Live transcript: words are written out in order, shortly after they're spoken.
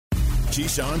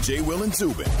Keyshawn, J. Will, and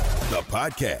Zubin, the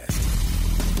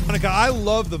podcast. Monica, I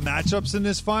love the matchups in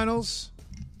this finals.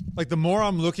 Like, the more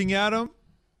I'm looking at them,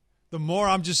 the more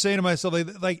I'm just saying to myself,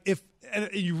 like if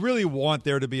you really want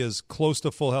there to be as close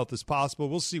to full health as possible,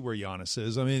 we'll see where Giannis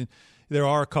is. I mean, there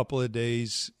are a couple of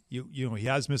days. You know, he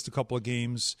has missed a couple of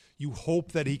games. You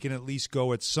hope that he can at least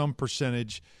go at some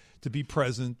percentage to be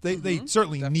present. They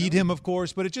certainly need him, of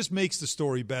course, but it just makes the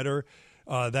story better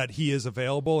that he is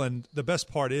available. And the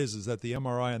best part is that the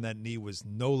MRI on that knee was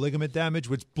no ligament damage,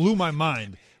 which blew my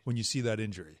mind when you see that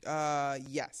injury.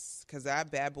 Yes, because that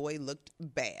bad boy looked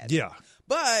bad. Yeah.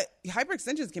 But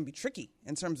hyperextensions can be tricky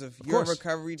in terms of your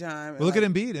recovery time. Well, look at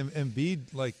Embiid.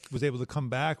 Embiid was able to come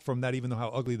back from that, even though how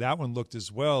ugly that one looked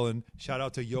as well. And shout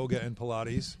out to yoga and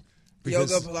Pilates.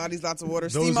 Yoga, Pilates, lots of water.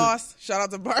 CMOS. Shout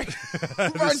out to Bart.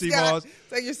 CMOS.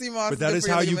 Take your CMOS. But that is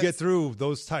how you get through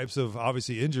those types of,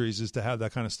 obviously, injuries, is to have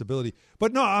that kind of stability.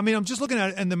 But no, I mean, I'm just looking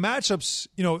at it, and the matchups,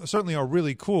 certainly are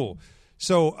really cool.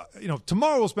 So,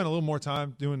 tomorrow we'll spend a little more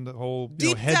time doing the whole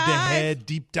head-to-head,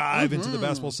 deep dive into the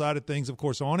basketball side of things, of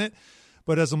course, on it.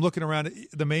 But as I'm looking around,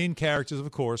 the main characters,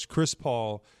 of course, Chris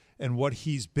Paul and what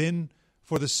he's been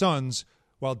for the Suns,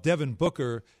 while Devin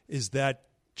Booker is that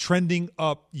trending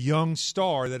up young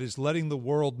star that is letting the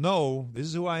world know this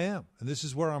is who I am and this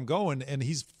is where I'm going, and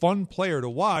he's a fun player to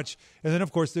watch. And then,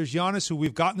 of course, there's Giannis, who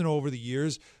we've gotten to know over the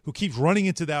years, who keeps running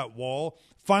into that wall,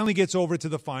 finally gets over to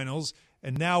the finals,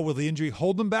 and now will the injury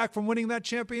hold him back from winning that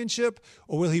championship,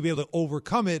 or will he be able to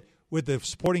overcome it with the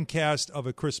supporting cast of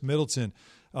a Chris Middleton?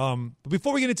 But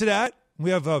before we get into that,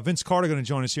 we have Vince Carter going to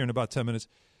join us here in about 10 minutes.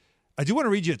 I do want to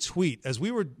read you a tweet. As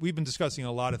we've been discussing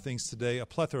a lot of things today, a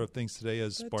plethora of things today,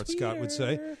 as Bart Scott would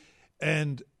say.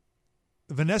 And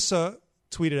Vanessa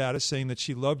tweeted at us saying that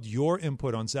she loved your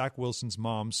input on Zach Wilson's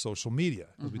mom's social media.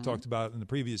 As we talked about in the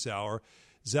previous hour,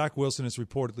 Zach Wilson has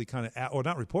reportedly or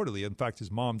not reportedly, in fact, his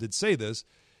mom did say this,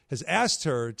 has asked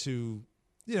her to,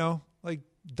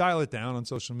 dial it down on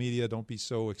social media. Don't be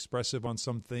so expressive on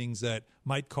some things that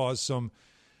might cause some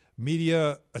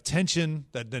media attention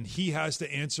that then he has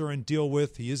to answer and deal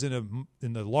with. He is in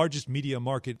the largest media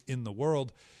market in the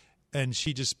world. And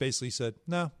she just basically said,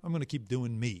 no, I'm going to keep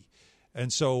doing me.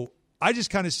 And so I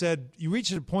just kind of said, you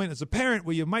reach a point as a parent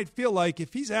where you might feel like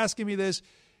if he's asking me this,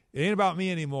 it ain't about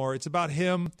me anymore. It's about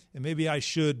him, and maybe I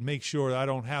should make sure that I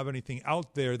don't have anything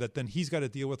out there that then he's got to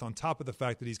deal with on top of the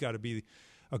fact that he's got to be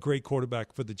a great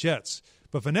quarterback for the Jets.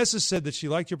 But Vanessa said that she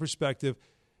liked your perspective.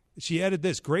 She added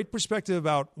this, great perspective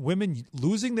about women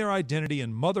losing their identity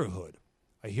in motherhood.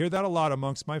 I hear that a lot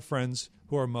amongst my friends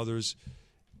who are mothers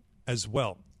as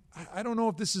well. I don't know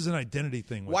if this is an identity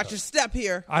thing. Watch your step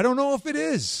here. I don't know if it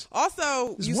is.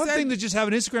 Also, it's one thing to just have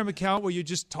an Instagram account where you're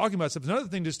just talking about stuff. It's another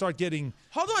thing to start getting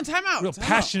time out. Real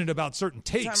passionate about certain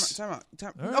takes. Time out.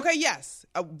 Right. Okay, yes.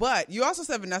 But you also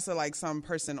said Vanessa like some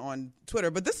person on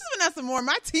Twitter. But this is Vanessa Moore,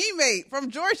 my teammate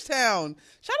from Georgetown.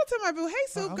 Shout out to my boo. Hey,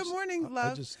 Sue. Good morning,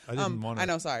 love. I didn't want to. I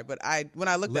know, sorry. But when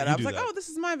I looked at it, I was like, oh, this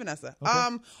is my Vanessa. Okay.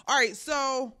 All right,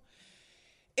 so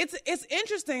it's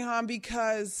interesting,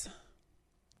 because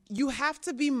you have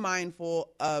to be mindful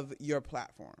of your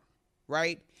platform,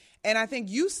 right? And I think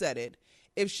you said it.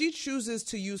 If she chooses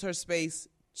to use her space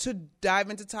to dive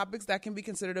into topics that can be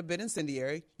considered a bit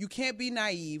incendiary, you can't be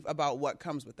naive about what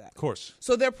comes with that. Of course.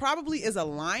 So there probably is a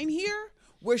line here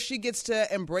where she gets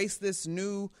to embrace this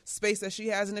new space that she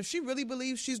has. And if she really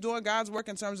believes she's doing God's work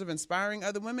in terms of inspiring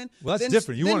other women. Well, that's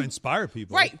different. You want to inspire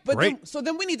people. Right. But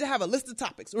then we need to have a list of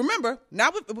topics. Remember, now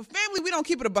with family, we don't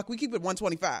keep it a buck. We keep it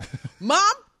 125. Mom,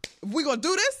 if we're going to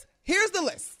do this, here's the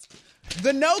list.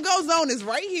 The no-go zone is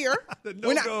right here. The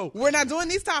no-go. We're not doing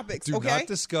these topics, Do okay? not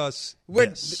discuss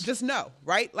this. Just no,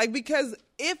 right? Because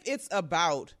if it's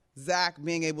about Zach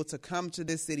being able to come to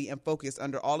this city and focus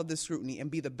under all of this scrutiny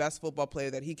and be the best football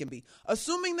player that he can be,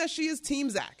 assuming that she is Team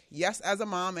Zach, yes, as a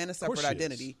mom and a separate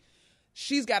identity,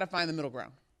 she's got to find the middle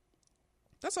ground.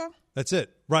 That's all. That's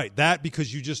it. Right. That,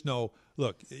 because you just know,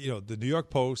 look, the New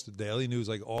York Post, the Daily News,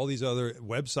 like all these other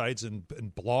websites and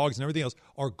blogs and everything else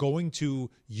are going to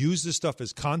use this stuff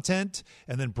as content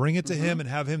and then bring it to him and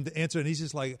have him to answer. And he's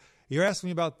just like, you're asking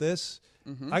me about this?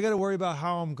 I got to worry about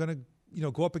how I'm going to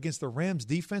go up against the Rams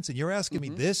defense, and you're asking me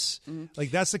this?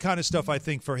 Like, that's the kind of stuff I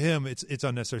think for him it's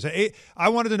unnecessary. So, I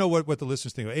wanted to know what the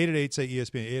listeners think.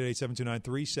 888-SAY-ESPN,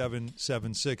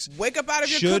 888-729-3776. Wake up out of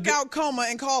your cookout coma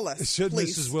and call us, Should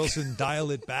please. Mrs. Wilson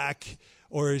dial it back,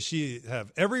 or does she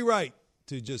have every right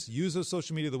to just use her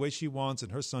social media the way she wants,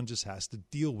 and her son just has to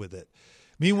deal with it?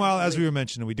 Meanwhile, as we were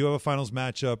mentioning, we do have a finals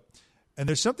matchup, and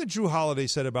there's something Drew Holiday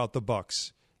said about the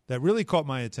Bucks that really caught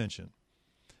my attention.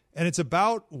 And it's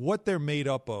about what they're made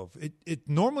up of. It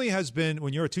normally has been,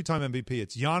 when you're a two-time MVP,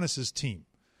 it's Giannis's team.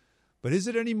 But is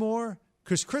it anymore?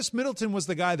 Because Chris Middleton was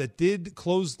the guy that did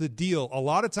close the deal a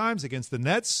lot of times against the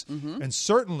Nets and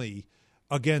certainly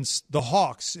against the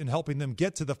Hawks in helping them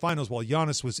get to the finals while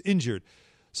Giannis was injured.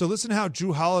 So listen to how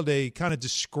Jrue Holiday kind of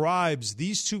describes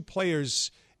these two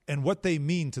players and what they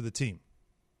mean to the team.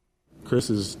 Chris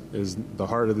is the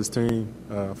heart of this team.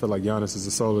 I feel like Giannis is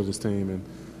the soul of this team.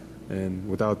 And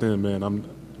without them, man,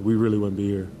 we really wouldn't be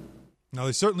here. No,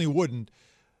 they certainly wouldn't.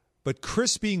 But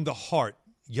Chris being the heart,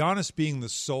 Giannis being the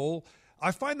soul,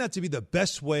 I find that to be the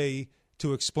best way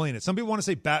to explain it. Some people want to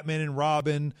say Batman and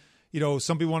Robin.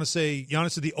 Some people want to say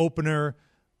Giannis is the opener,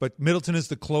 but Middleton is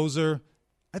the closer.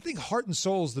 I think heart and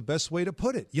soul is the best way to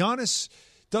put it. Giannis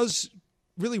does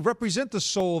really represent the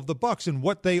soul of the Bucks and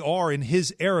what they are in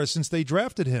his era since they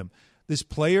drafted him. This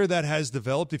player that has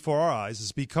developed before our eyes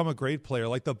has become a great player,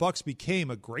 like the Bucks became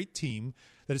a great team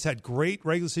that has had great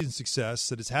regular season success,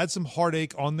 that has had some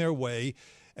heartache on their way,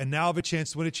 and now have a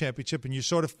chance to win a championship, and you're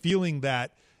sort of feeling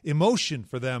that emotion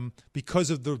for them because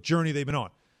of the journey they've been on.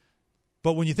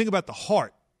 But when you think about the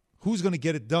heart, who's going to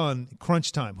get it done in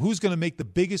crunch time? Who's going to make the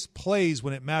biggest plays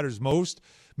when it matters most?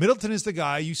 Middleton is the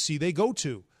guy you see they go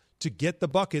to get the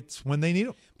buckets when they need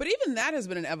them. But even that has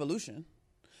been an evolution.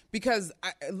 Because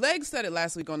Leg said it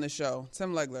last week on the show,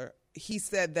 Tim Legler. He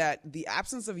said that the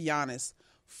absence of Giannis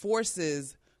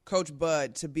forces Coach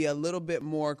Bud to be a little bit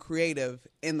more creative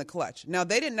in the clutch. Now,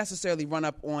 they didn't necessarily run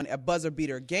up on a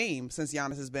buzzer-beater game since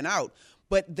Giannis has been out,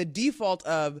 but the default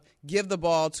of give the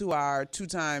ball to our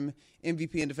two-time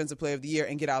MVP and Defensive Player of the Year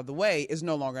and get out of the way is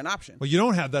no longer an option. Well, you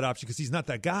don't have that option because he's not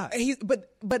that guy.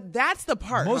 But that's the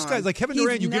part. Most guys, like Kevin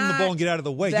Durant, you give him the ball and get out of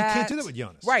the way. You can't do that with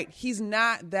Giannis. Right. He's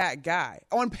not that guy.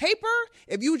 On paper,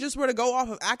 if you just were to go off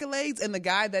of accolades and the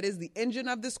guy that is the engine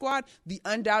of this squad, the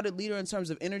undoubted leader in terms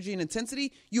of energy and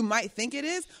intensity, you might think it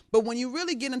is. But when you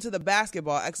really get into the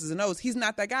basketball X's and O's, he's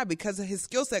not that guy because his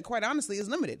skill set, quite honestly, is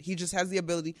limited. He just has the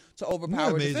ability to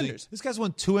overpower defenders. This guy's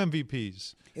won 2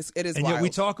 MVPs. It is and wild. Yet we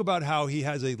talk about how he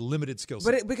has a limited skill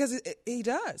set. But because he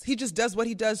does. He just does what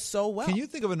he does so well. Can you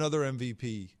think of another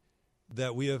MVP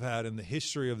that we have had in the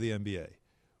history of the NBA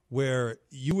where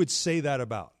you would say that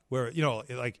about? Where,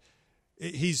 like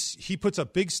he puts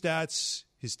up big stats,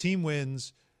 his team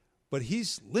wins, but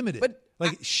he's limited.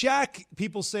 But Shaq,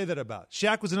 people say that about.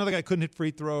 Shaq was another guy who couldn't hit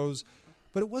free throws,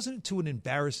 but it wasn't to an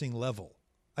embarrassing level.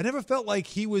 I never felt like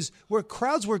he was where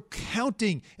crowds were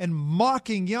counting and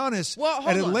mocking Giannis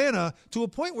at Atlanta to a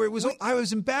point where I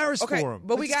was embarrassed for him.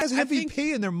 But this guy's an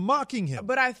MVP and they're mocking him.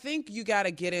 But I think you got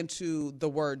to get into the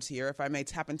words here, if I may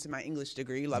tap into my English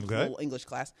degree, love the whole English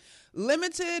class.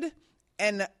 Limited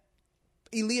and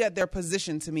elite at their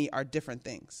position to me are different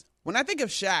things. When I think of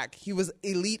Shaq, he was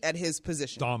elite at his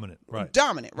position. Dominant,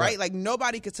 right? Like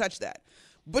nobody could touch that.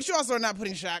 But you also are not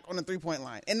putting Shaq on the three-point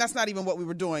line. And that's not even what we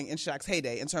were doing in Shaq's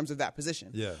heyday in terms of that position.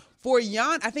 Yeah. For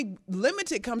Giannis, I think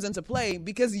limited comes into play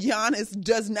because Giannis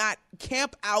does not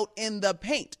camp out in the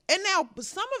paint. And now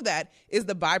some of that is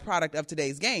the byproduct of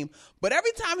today's game. But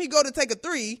every time he go to take a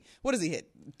three, what does he hit?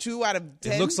 2 out of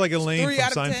 10? It looks like Elaine from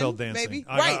Seinfeld 10, dancing. Maybe.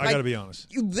 I got to be honest.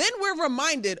 Then we're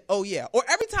reminded, oh, yeah. Or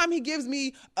every time he gives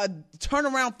me a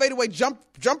turnaround fadeaway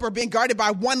jumper being guarded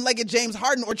by one-legged James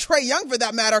Harden or Trae Young for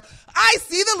that matter, I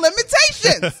see the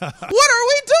limitations. What are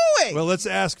we doing? Well, let's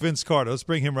ask Vince Carter. Let's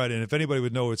bring him right in. If anybody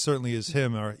would know, it certainly is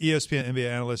him, our ESPN NBA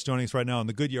analyst joining us right now on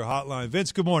the Goodyear Hotline.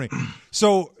 Vince, good morning.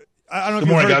 So, I don't know. Good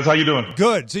morning, guys. How you doing?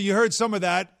 Good. So you heard some of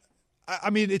that. I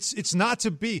mean, it's not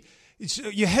to be.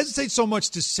 You hesitate so much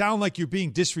to sound like you're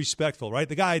being disrespectful, right?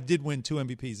 The guy did win 2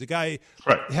 MVPs. The guy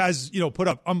has, put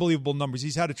up unbelievable numbers.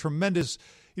 He's had a tremendous,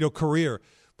 career.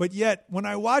 But yet, when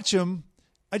I watch him,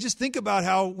 I just think about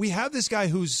how we have this guy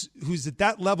who's at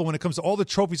that level when it comes to all the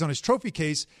trophies on his trophy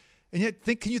case. And yet,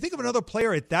 can you think of another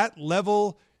player at that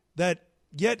level that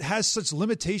yet has such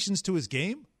limitations to his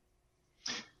game?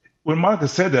 When Monica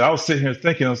said that, I was sitting here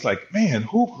thinking, I was like, man,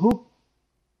 who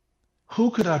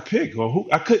could I pick? Or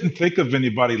I couldn't think of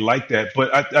anybody like that.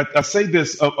 But I say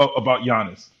this about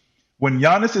Giannis. When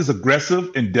Giannis is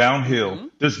aggressive and downhill,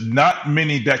 there's not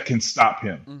many that can stop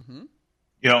him.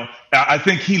 I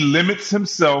think he limits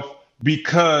himself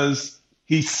because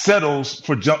he settles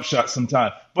for jump shots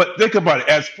sometimes. But think about it.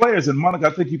 As players, and Monica,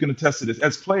 I think you can attest to this.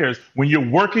 As players, when you're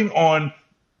working on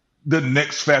the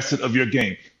next facet of your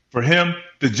game, for him,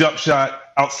 the jump shot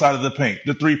outside of the paint,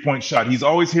 the three-point shot. He's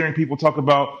always hearing people talk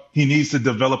about he needs to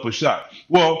develop a shot.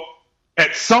 Well,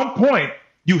 at some point,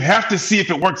 you have to see if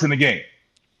it works in the game.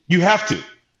 You have to.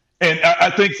 And I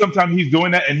think sometimes he's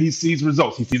doing that and he sees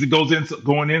results. He sees it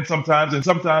going in sometimes, and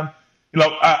sometimes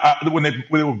when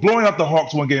they were blowing out the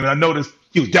Hawks one game, and I noticed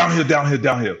he was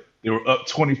downhill. They were up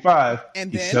 25,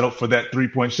 and he settled for that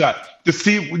 3-point shot to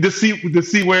see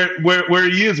where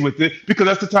he is with it, because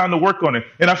that's the time to work on it.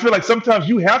 And I feel like sometimes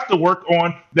you have to work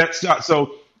on that shot.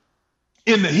 So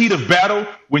in the heat of battle,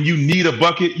 when you need a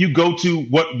bucket, you go to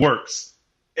what works.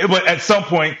 But at some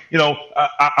point,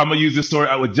 I'm going to use this story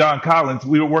out with John Collins.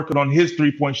 We were working on his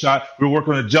 3-point shot. We were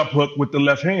working on a jump hook with the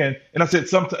left hand. And I said,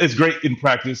 it's great in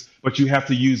practice, but you have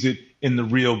to use it in the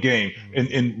real game,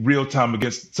 in real time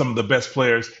against some of the best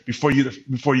players before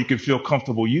you can feel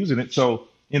comfortable using it. So,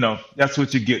 that's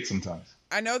what you get sometimes.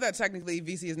 I know that technically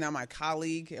VC is now my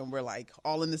colleague and we're like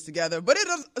all in this together, but it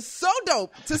is so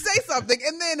dope to say something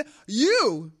and then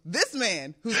you, this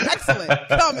man who's excellent,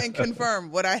 come and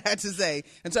confirm what I had to say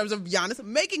in terms of Giannis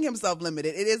making himself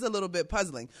limited. It is a little bit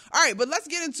puzzling. All right, but let's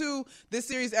get into this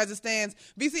series as it stands.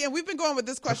 VC, and we've been going with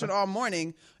this question all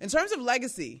morning. In terms of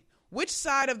legacy, which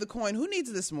side of the coin, who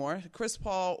needs this more, Chris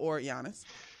Paul or Giannis?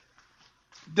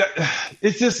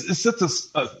 It's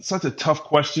such a tough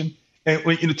question. And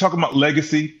when you're talking about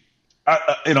legacy,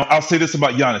 I'll say this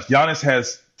about Giannis. Giannis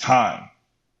has time.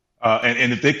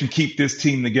 And if they can keep this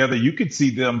team together, you could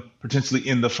see them potentially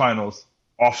in the finals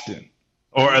often,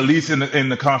 or at least in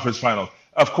the conference finals.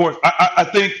 Of course, I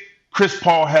think Chris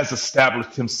Paul has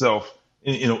established himself,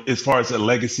 as far as a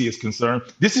legacy is concerned.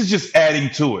 This is just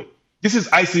adding to it. This is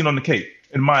icing on the cake,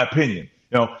 in my opinion.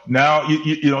 Now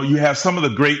you have some of the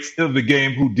greats of the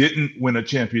game who didn't win a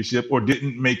championship or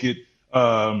didn't make it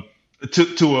to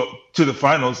the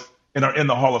finals and are in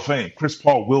the Hall of Fame. Chris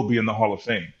Paul will be in the Hall of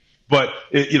Fame. But,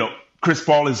 Chris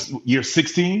Paul is year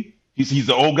 16. He's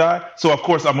the old guy. So, of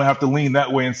course, I'm going to have to lean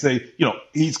that way and say,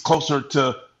 he's closer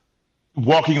to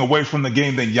walking away from the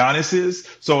game than Giannis is.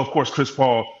 So, of course, Chris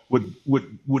Paul would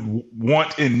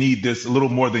want and need this a little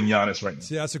more than Giannis right now.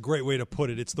 See, that's a great way to put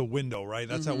it. It's the window, right?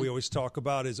 That's how we always talk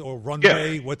about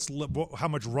runway. Yeah. How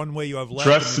much runway you have left.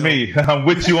 Trust me, I'm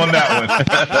with you on that one.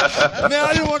 Man,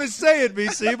 I didn't want to say it,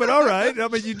 BC, but all right. I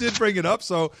mean, you did bring it up,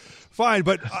 so fine.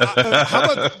 But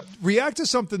how about react to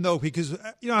something, though, because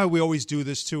you know how we always do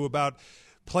this, too, about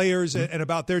players and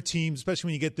about their teams, especially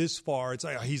when you get this far. It's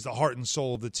like he's the heart and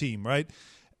soul of the team, right?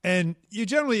 And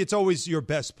it's always your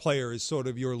best player is sort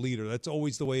of your leader. That's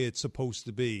always the way it's supposed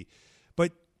to be.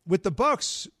 But with the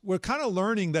Bucks, we're kind of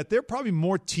learning that they're probably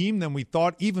more team than we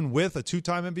thought, even with a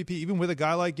two-time MVP, even with a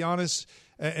guy like Giannis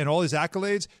and all his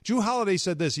accolades. Drew Holiday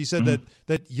said this. He said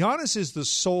that Giannis is the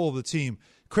soul of the team.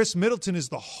 Chris Middleton is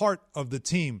the heart of the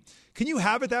team. Can you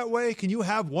have it that way? Can you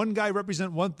have one guy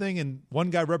represent one thing and one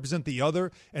guy represent the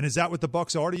other? And is that what the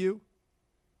Bucks are to you?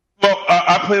 Well,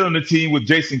 I played on the team with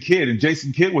Jason Kidd, and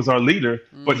Jason Kidd was our leader,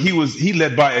 but he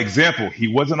led by example. He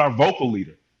wasn't our vocal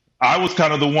leader. I was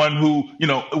kind of the one who,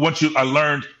 I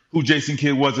learned who Jason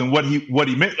Kidd was and what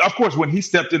he meant. Of course, when he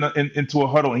stepped into a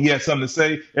huddle and he had something to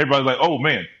say, everybody's like, oh,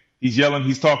 man, he's yelling,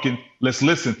 he's talking, let's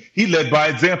listen. He led by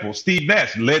example. Steve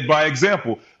Nash led by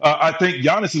example. I think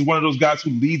Giannis is one of those guys who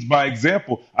leads by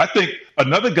example. I think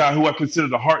another guy who I consider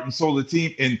the heart and soul of the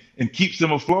team and keeps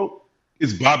them afloat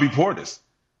is Bobby Portis.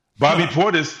 Bobby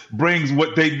Portis brings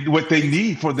what they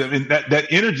need for them, and that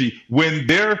energy. When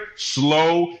they're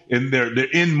slow and they're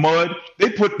in mud,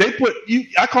 they put you.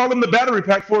 I call them the battery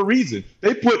pack for a reason.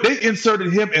 They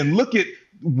inserted him, and look at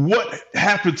what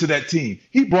happened to that team.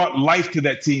 He brought life to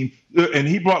that team, and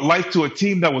he brought life to a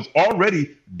team that was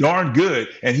already darn good,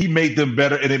 and he made them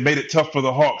better, and it made it tough for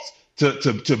the Hawks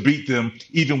to beat them,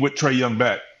 even with Trae Young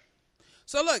back.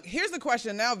 So look, here's the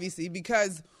question now, VC,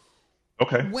 because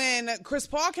when Chris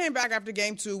Paul came back after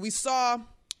Game 2, we saw a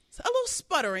little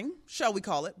sputtering, shall we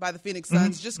call it, by the Phoenix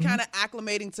Suns, just kind of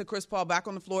acclimating to Chris Paul back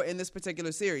on the floor in this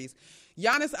particular series.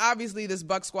 Giannis, obviously, this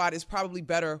Bucks squad is probably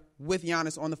better with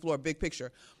Giannis on the floor, big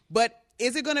picture. But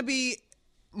is it going to be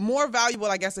more valuable,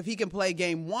 I guess, if he can play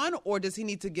Game 1, or does he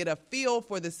need to get a feel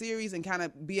for the series and kind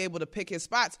of be able to pick his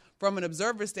spots from an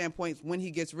observer standpoint when he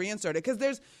gets reinserted? Because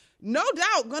there's no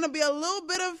doubt going to be a little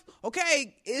bit of,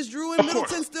 okay, is Drew and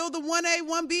Middleton still the 1A,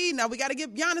 1B? Now we got to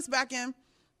get Giannis back in.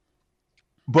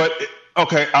 But,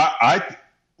 okay,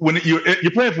 when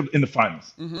you're playing in the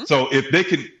finals, so if they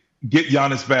can get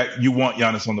Giannis back, you want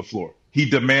Giannis on the floor. He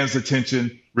demands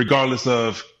attention regardless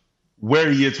of where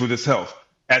he is with his health.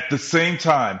 At the same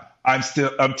time,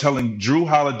 I'm telling Drew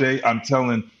Holiday, I'm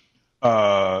telling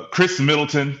Chris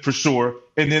Middleton for sure,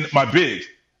 and then my bigs.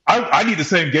 I need the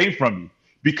same game from you,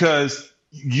 because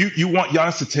you want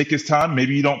Giannis to take his time.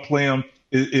 Maybe you don't play him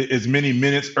as many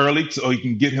minutes early so he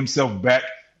can get himself back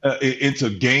into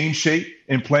game shape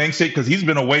and playing shape because he's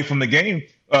been away from the game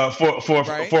for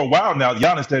a while now.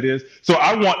 Giannis, that is. So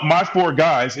I want my 4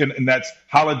 guys, and that's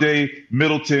Holiday,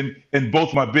 Middleton, and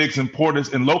both my bigs and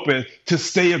Portis and Lopez to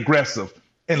stay aggressive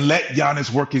and let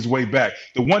Giannis work his way back.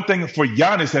 The one thing for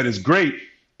Giannis that is great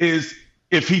is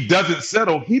if he doesn't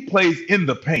settle, he plays in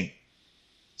the paint.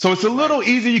 So it's a little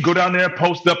easier. You go down there and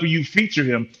post up and you feature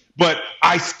him. But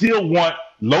I still want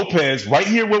Lopez right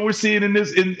here, what we're seeing in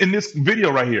this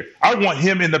video right here. I want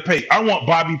him in the paint. I want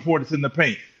Bobby Portis in the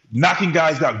paint, knocking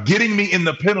guys out, getting me in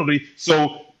the penalty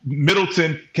so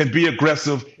Middleton can be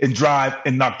aggressive and drive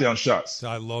and knock down shots.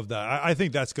 I love that. I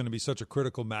think that's going to be such a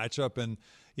critical matchup. And,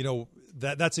 you know,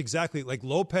 that's exactly like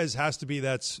Lopez has to be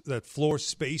that floor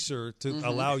spacer to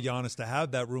allow Giannis to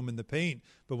have that room in the paint.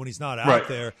 But when he's not out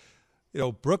there, you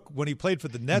know, Brook, when he played for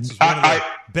the Nets, was one of the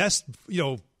best, you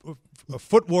know,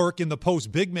 footwork in the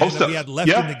post big man that we had left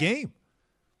in the game.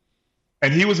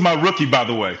 And he was my rookie, by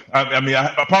the way. I mean,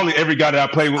 probably every guy that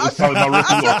I played with was probably my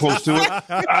rookie or close to it.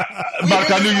 Mark,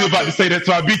 I knew you were about to say that,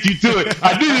 so I beat you to it.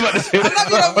 I knew you were about to say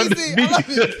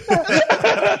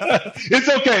that. It's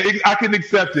okay. I can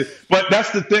accept it. But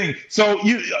that's the thing. So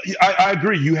I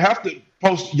agree. You have to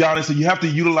post Giannis and you have to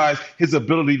utilize his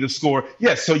ability to score.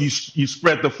 Yes, so you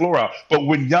spread the floor out. But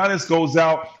when Giannis goes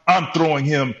out, I'm throwing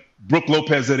him, Brook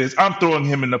Lopez that is, I'm throwing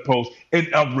him in the post, and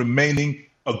I'm remaining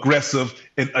aggressive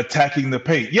and attacking the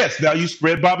paint. Yes, now you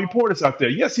spread Bobby Portis out there.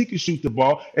 Yes, he can shoot the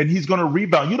ball, and he's going to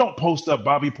rebound. You don't post up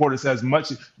Bobby Portis as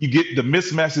much. You get the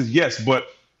mismatches, yes, but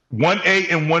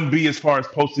 1A and 1B as far as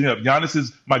posting up. Giannis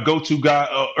is my go-to guy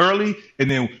early, and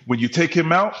then when you take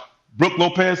him out, Brook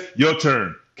Lopez, your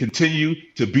turn. Continue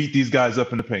to beat these guys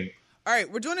up in the paint. All right,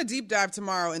 we're doing a deep dive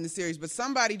tomorrow in the series, but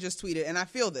somebody just tweeted, and I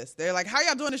feel this. They're like, how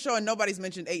y'all doing the show and nobody's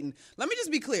mentioned Ayton? Let me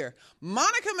just be clear.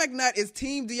 Monica McNutt is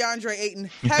team DeAndre Ayton.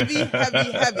 Heavy.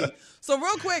 So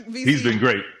real quick, VC. He's been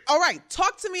great. All right,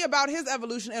 talk to me about his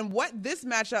evolution and what this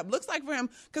matchup looks like for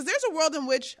him, because there's a world in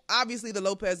which, obviously, the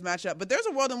Lopez matchup, but there's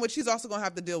a world in which he's also going to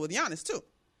have to deal with Giannis, too.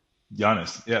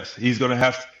 Giannis, yes. He's going to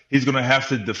have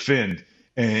to defend.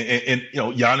 And you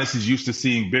know, Giannis is used to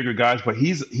seeing bigger guys, but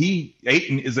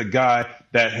Ayton is a guy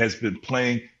that has been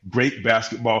playing great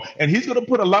basketball, and he's going to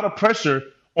put a lot of pressure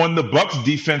on the Bucks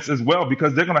defense as well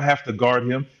because they're going to have to guard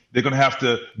him. They're going to have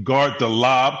to guard the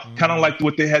lob, kind of like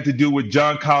what they had to do with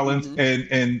John Collins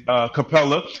and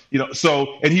Capella. You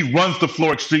know, and he runs the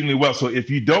floor extremely well. So if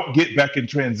you don't get back in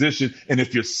transition, and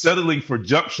if you're settling for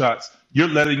jump shots, you're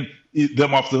letting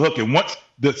them off the hook. And once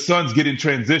the Suns get in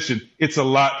transition, it's a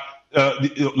lot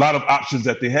of options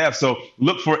that they have. So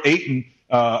look for Ayton.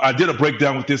 I did a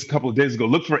breakdown with this a couple of days ago.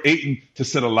 Look for Ayton to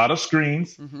set a lot of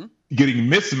screens, getting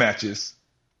mismatches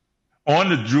on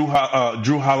the Drew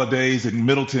Holidays and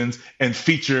Middletons, and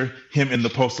feature him in the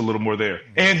post a little more there,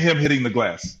 and him hitting the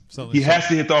glass. He has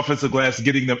to hit the offensive glass,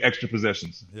 getting them extra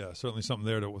possessions. Yeah, certainly something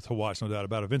there to watch, no doubt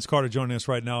about it. Vince Carter joining us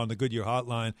right now on the Goodyear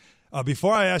Hotline.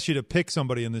 Before I ask you to pick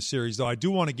somebody in this series, though, I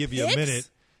do want to give you a minute.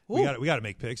 We got to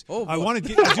make picks. I want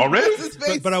to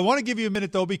already, but I want to give you a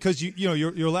minute though because you know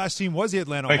your last team was the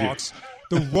Atlanta Hawks.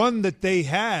 The run that they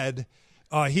had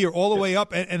here all the way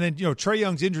up, and then you know Trae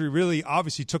Young's injury really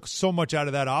obviously took so much out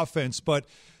of that offense. But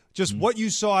just what you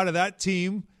saw out of that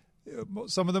team,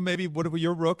 some of them maybe were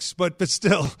your rooks, but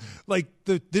still, like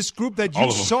this group that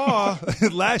you saw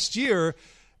last year,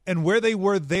 and where they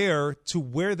were there to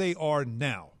where they are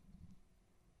now.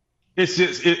 It's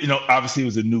just you know obviously it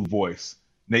was a new voice.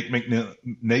 Nate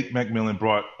McMillan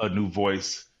brought a new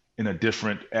voice in a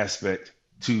different aspect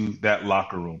to that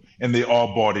locker room, and they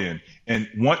all bought in. And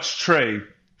once Trae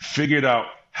figured out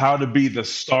how to be the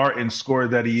star and scorer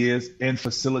that he is and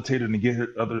facilitator and get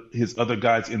his other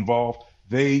guys involved,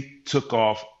 they took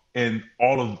off, and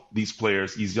all of these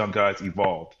players, these young guys,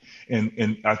 evolved.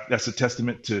 And that's a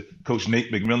testament to Coach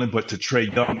Nate McMillan, but to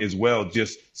Trae Young as well,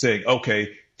 just saying,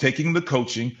 okay, taking the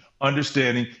coaching,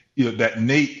 understanding that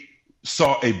Nate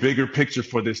saw a bigger picture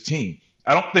for this team.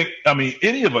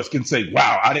 Any of us can say,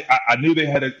 wow, I knew they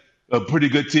had a pretty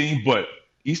good team, but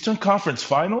Eastern Conference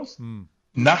Finals,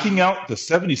 knocking out the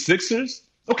 76ers,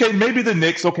 okay, maybe the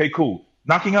Knicks, okay, cool.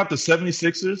 Knocking out the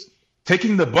 76ers,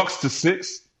 taking the Bucks to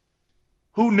 6,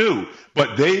 who knew?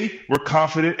 But they were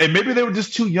confident, and maybe they were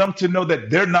just too young to know that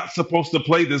they're not supposed to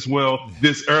play this well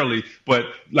this early. But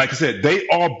like I said, they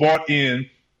all bought in,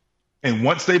 and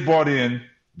once they bought in,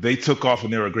 they took off,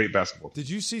 and they were a great basketball. Did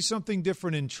you see something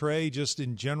different in Trae just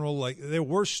in general? Like there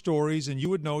were stories, and you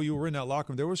would know you were in that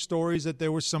locker room. There were stories that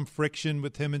there was some friction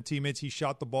with him and teammates. He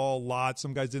shot the ball a lot.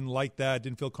 Some guys didn't like that,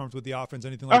 didn't feel comfortable with the offense,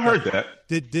 anything like that. I heard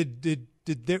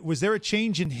that. Was there a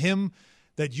change in him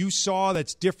that you saw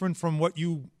that's different from what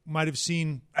you might have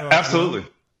seen? Absolutely.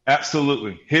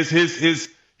 Absolutely.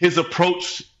 His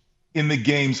approach in the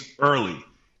games early,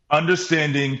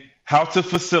 understanding how to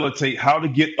facilitate, how to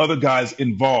get other guys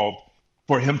involved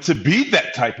for him to be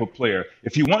that type of player.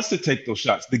 If he wants to take those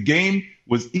shots, the game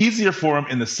was easier for him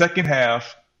in the second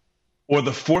half or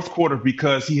the fourth quarter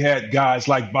because he had guys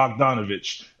like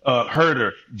Bogdanovich,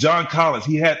 Herter, John Collins.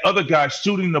 He had other guys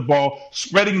shooting the ball,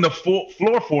 spreading the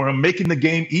floor for him, making the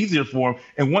game easier for him.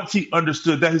 And once he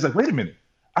understood that, he's like, wait a minute,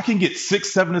 I can get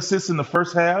 6, 7 assists in the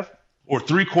first half or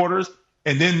 3 quarters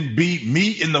and then be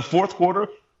me in the fourth quarter,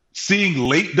 seeing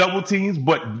late double teams,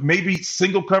 but maybe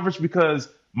single coverage because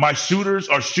my shooters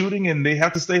are shooting and they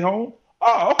have to stay home.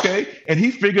 Oh, okay. And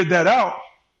he figured that out.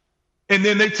 And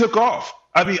then they took off.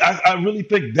 I mean, I really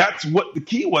think that's what the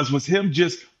key was him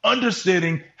just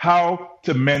understanding how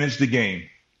to manage the game.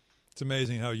 It's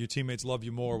amazing how your teammates love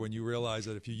you more when you realize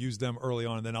that if you use them early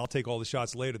on and then I'll take all the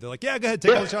shots later. They're like, yeah, go ahead,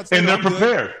 take all the shots later. And they're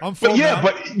prepared. I'm full now.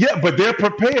 But they're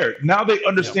prepared. Now they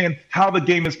understand how the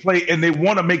game is played, and they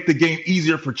want to make the game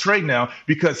easier for Trae now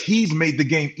because he's made the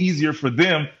game easier for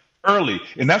them early.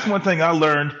 And that's one thing I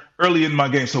learned early in my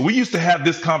game. So we used to have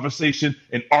this conversation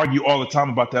and argue all the time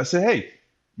about that. I said, hey,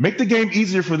 make the game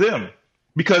easier for them.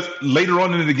 Because later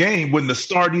on in the game, when the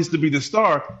star needs to be the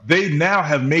star, they now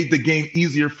have made the game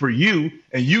easier for you,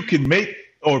 and you can make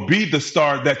or be the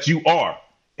star that you are.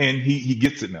 And he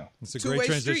gets it now. It's a great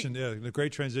transition. Yeah, a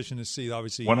great transition to see,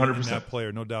 obviously, 100%. In that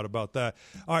player, no doubt about that.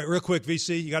 All right, real quick,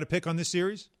 VC, you got a pick on this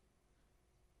series?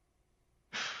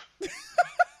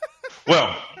 Well,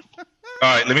 all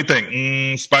right, let me think.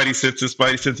 Spidey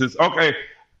senses. Okay.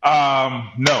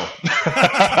 No,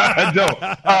 I don't.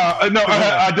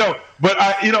 I don't. But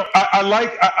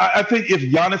I think if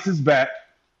Giannis is back,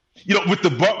 with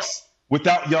the Bucks,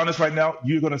 without Giannis right now,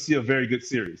 you're going to see a very good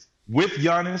series. With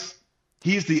Giannis,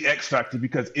 he's the X factor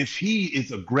because if he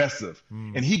is aggressive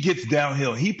and he gets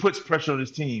downhill, he puts pressure on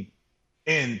his team.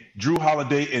 And Drew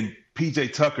Holiday and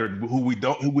PJ Tucker, who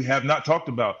we have not talked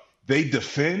about, they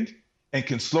defend and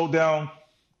can slow down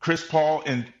Chris Paul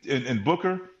and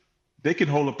Booker. They can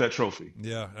hold up that trophy.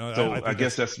 Yeah. I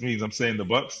guess that means I'm saying the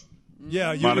Bucks.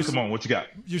 Yeah. Monica, come on. What you got?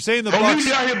 You're saying the Don't Bucks. leave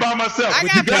me out here by myself. I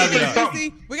got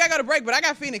Phoenix. We got to go to break, but I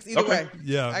got Phoenix either way.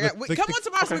 Yeah. Come on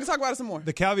tomorrow so we can talk about it some more.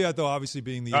 The caveat, though, obviously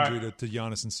being the injury to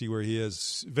Giannis and see where he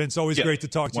is. Vince, always great to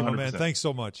talk to you, my man. Thanks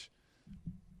so much.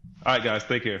 All right, guys.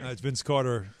 Take care. It's Vince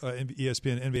Carter,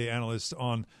 ESPN NBA analyst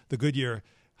on the Goodyear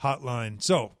Hotline.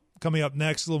 So, coming up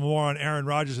next, a little more on Aaron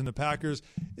Rodgers and the Packers.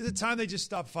 Is it time they just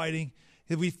stop fighting?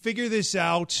 If we figure this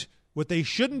out, what they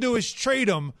shouldn't do is trade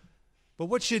him, but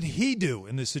what should he do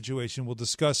in this situation? We'll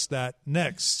discuss that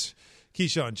next.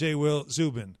 Keyshawn, J. Will,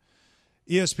 Zubin,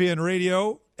 ESPN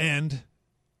Radio, and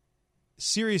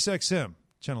Sirius XM,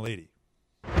 Channel 80.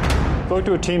 Spoke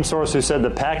to a team source who said the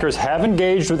Packers have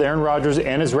engaged with Aaron Rodgers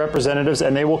and his representatives,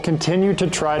 and they will continue to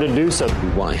try to do so. We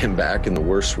want him back in the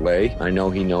worst way. I know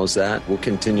he knows that. We'll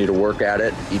continue to work at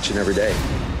it each and every day.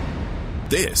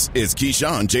 This is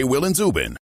Keyshawn, J. Will, and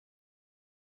Zubin.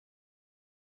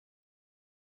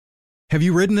 Have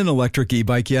you ridden an electric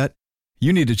e-bike yet?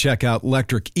 You need to check out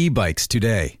Electric E-Bikes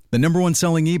today, the #1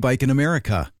 selling e-bike in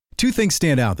America. Two things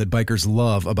stand out that bikers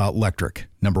love about Electric.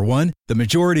 Number one, the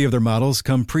majority of their models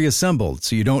come pre-assembled,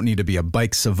 so you don't need to be a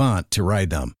bike savant to ride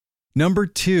them. Number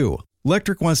two,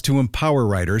 Electric wants to empower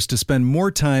riders to spend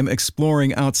more time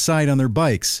exploring outside on their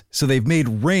bikes, so they've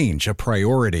made range a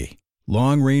priority.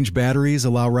 Long-range batteries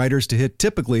allow riders to hit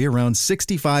typically around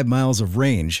 65 miles of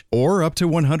range or up to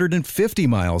 150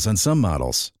 miles on some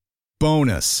models.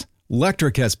 Bonus,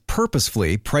 Electric has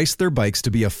purposefully priced their bikes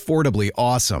to be affordably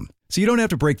awesome, so you don't have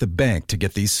to break the bank to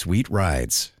get these sweet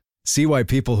rides. See why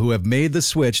people who have made the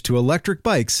switch to electric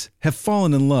bikes have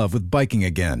fallen in love with biking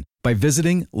again by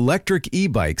visiting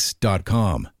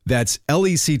electricebikes.com. That's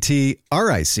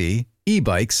LECTRIC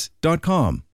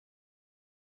ebikes.com.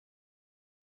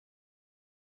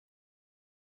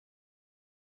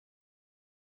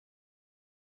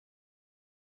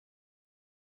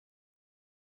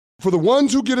 For the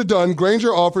ones who get it done,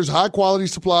 Grainger offers high-quality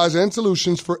supplies and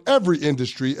solutions for every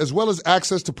industry, as well as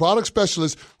access to product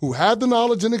specialists who have the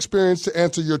knowledge and experience to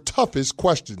answer your toughest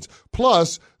questions.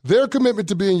 Plus, their commitment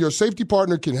to being your safety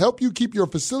partner can help you keep your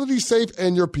facility safe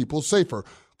and your people safer.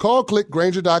 Call, click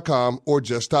Grainger.com, or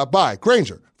just stop by.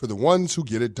 Grainger, for the ones who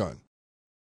get it done.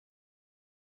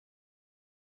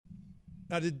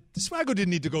 Now, Swaggo didn't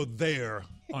need to go there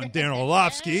on Dan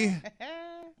Orlovsky.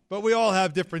 But we all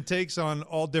have different takes on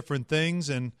all different things,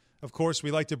 and Of course, we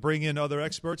like to bring in other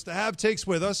experts to have takes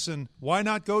with us, and why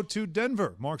not go to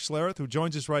Denver? Mark Schlereth, who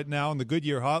joins us right now on the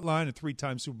Goodyear Hotline, a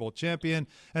 3-time Super Bowl champion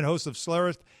and host of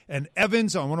Schlereth and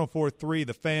Evans on 104.3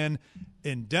 The Fan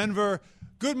in Denver.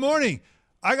 Good morning.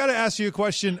 I got to ask you a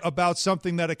question about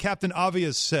something that a Captain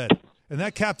Obvious said, and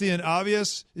that Captain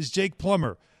Obvious is Jake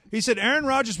Plummer. He said Aaron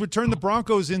Rodgers would turn the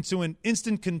Broncos into an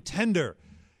instant contender.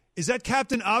 Is that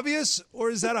Captain Obvious, or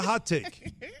is that a hot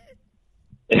take?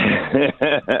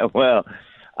 Well,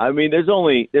 I mean, there's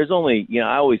only,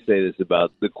 I always say this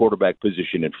about the quarterback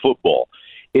position in football,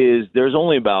 is there's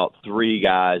only about 3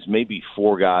 guys, maybe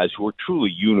 4 guys who are truly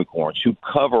unicorns, who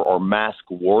cover or mask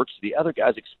warts. The other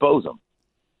guys expose them.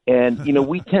 And,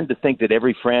 we tend to think that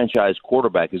every franchise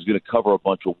quarterback is going to cover a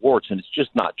bunch of warts, and it's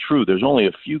just not true. There's only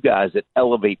a few guys that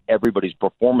elevate everybody's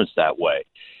performance that way.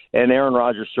 And Aaron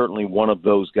Rodgers is certainly one of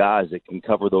those guys that can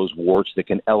cover those warts, that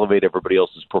can elevate everybody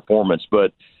else's performance.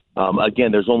 But,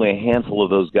 again, there's only a handful of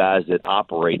those guys that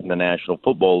operate in the National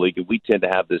Football League, and we tend to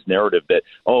have this narrative that,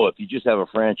 if you just have a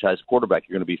franchise quarterback,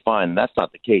 you're going to be fine. And that's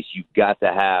not the case. You've got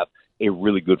to have a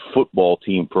really good football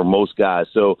team for most guys.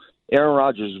 So Aaron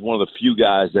Rodgers is one of the few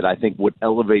guys that I think would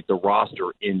elevate the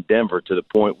roster in Denver to the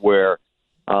point where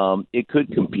it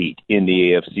could compete in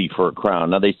the AFC for a crown.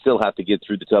 Now, they still have to get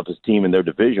through the toughest team in their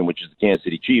division, which is the Kansas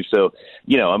City Chiefs. So,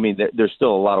 there's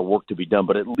still a lot of work to be done,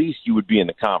 but at least you would be in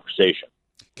the conversation.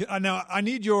 Now, I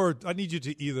need you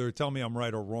to either tell me I'm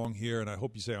right or wrong here, and I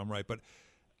hope you say I'm right. But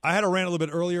I had a rant a little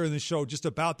bit earlier in the show just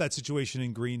about that situation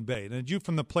in Green Bay. And you,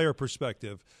 from the player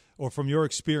perspective, or from your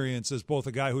experience as both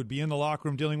a guy who would be in the locker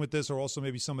room dealing with this, or also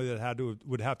maybe somebody that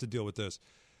would have to deal with this,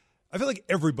 I feel like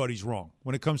everybody's wrong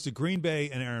when it comes to Green Bay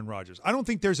and Aaron Rodgers. I don't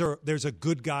think there's a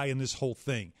good guy in this whole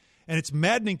thing. And it's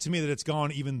maddening to me that it's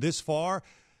gone even this far.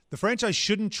 The franchise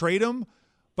shouldn't trade him,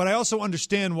 but I also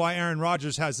understand why Aaron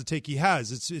Rodgers has the take he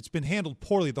has. It's been handled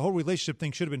poorly. The whole relationship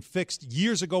thing should have been fixed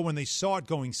years ago when they saw it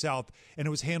going south, and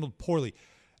it was handled poorly.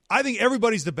 I think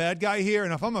everybody's the bad guy here,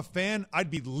 and if I'm a fan, I'd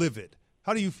be livid.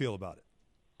 How do you feel about it?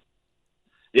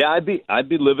 Yeah, I'd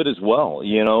be livid as well.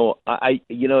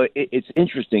 It's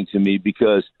interesting to me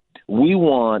because we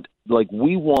want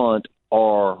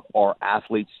our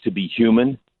athletes to be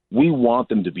human. We want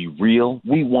them to be real.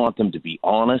 We want them to be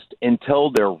honest until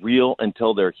they're real,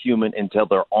 until they're human, until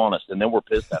they're honest, and then we're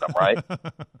pissed at them, right?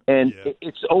 And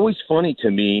it's always funny to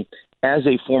me as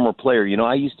a former player.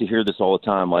 I used to hear this all the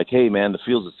time, like, "Hey, man, the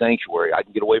field's a sanctuary. I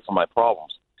can get away from my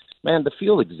problems." Man, the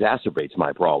field exacerbates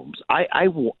my problems. I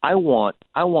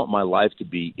want my life to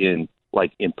be in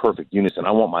perfect unison.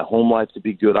 I want my home life to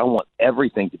be good. I want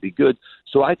everything to be good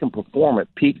so I can perform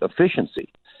at peak efficiency.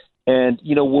 And,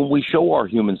 when we show our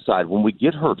human side, when we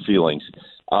get hurt feelings,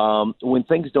 when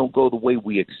things don't go the way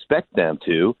we expect them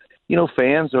to,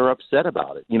 fans are upset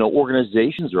about it.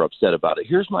 Organizations are upset about it.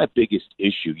 Here's my biggest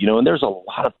issue, and there's a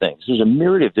lot of things. There's a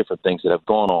myriad of different things that have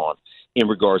gone on in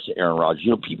regards to Aaron Rodgers.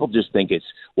 People just think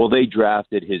they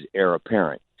drafted his heir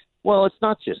apparent. Well, it's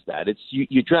not just that. It's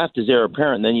you draft his heir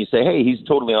apparent, and then you say, hey, he's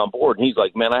totally on board. And he's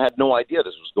like, man, I had no idea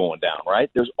this was going down, right?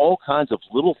 There's all kinds of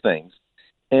little things.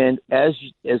 And as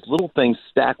little things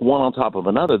stack one on top of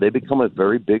another, they become a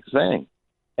very big thing.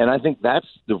 And I think that's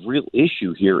the real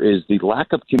issue here is the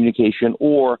lack of communication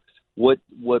or what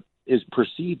is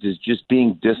perceived as just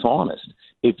being dishonest.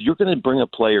 If you're going to bring a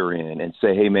player in and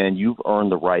say, hey, man, you've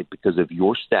earned the right because of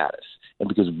your status and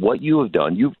because of what you have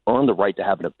done, you've earned the right to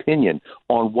have an opinion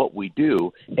on what we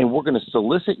do, and we're going to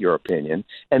solicit your opinion,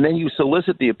 and then you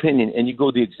solicit the opinion and you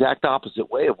go the exact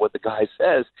opposite way of what the guy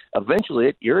says, eventually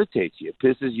it irritates you, it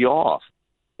pisses you off.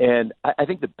 And I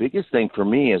think the biggest thing for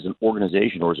me as an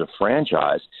organization or as a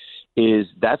franchise is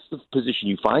that's the position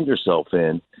you find yourself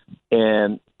in.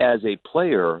 And as a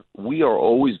player, we are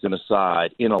always going to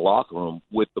side in a locker room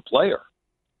with the player.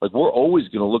 Like, we're always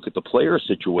going to look at the player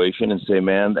situation and say,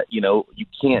 man, that, you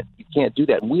can't do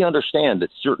that. And we understand that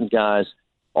certain guys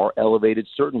are elevated.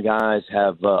 Certain guys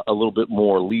have a little bit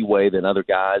more leeway than other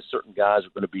guys. Certain guys are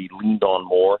going to be leaned on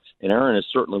more. And Aaron is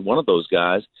certainly one of those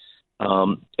guys.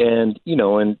 And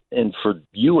for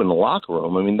you in the locker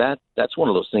room, I mean, that's one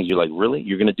of those things you're like, really?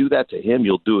 You're going to do that to him?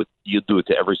 You'll do it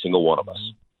to every single one of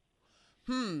us.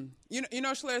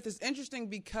 Schlereth, it's interesting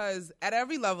because at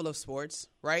every level of sports,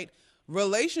 right,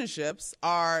 relationships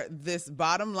are this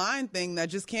bottom line thing that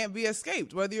just can't be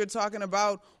escaped, whether you're talking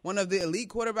about one of the elite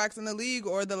quarterbacks in the league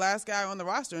or the last guy on the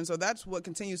roster. And so that's what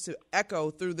continues to echo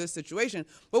through this situation.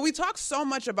 But we talk so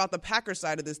much about the Packers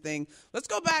side of this thing. Let's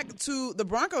go back to the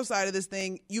Broncos side of this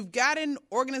thing. You've got an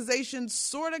organization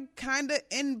sort of kind of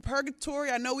in purgatory.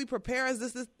 I know we prepare as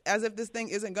if this thing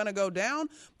isn't going to go down.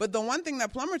 But the one thing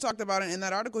that Plummer talked about in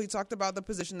that article, he talked about the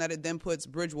position that it then puts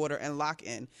Bridgewater and Locke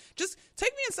in. Just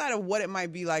take me inside of what it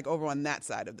might be like over on that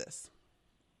side of this.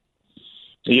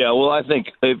 Yeah, well, I think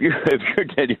if you're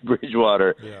Teddy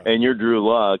Bridgewater and you're Drew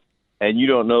Lock, and you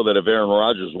don't know that if Aaron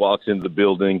Rodgers walks into the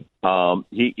building,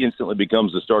 he instantly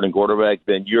becomes the starting quarterback,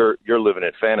 then you're living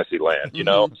in fantasy land. You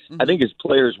know, I think as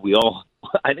players we all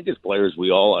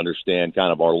understand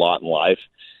kind of our lot in life,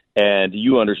 and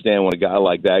you understand when a guy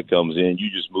like that comes in, you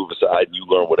just move aside and you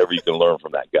learn whatever you can learn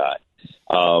from that guy.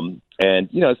 And,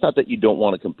 you know, it's not that you don't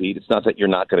want to compete. It's not that you're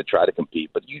not going to try to compete,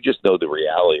 but you just know the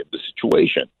reality of the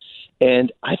situation.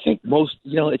 And I think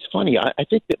it's funny. I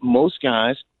think that most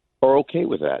guys are okay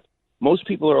with that. Most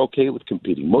people are okay with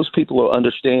competing. Most people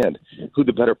understand who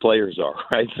the better players are,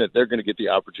 right? That they're going to get the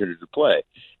opportunity to play.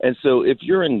 And so if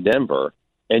you're in Denver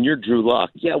and you're Drew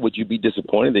Lock, would you be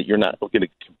disappointed that you're not going to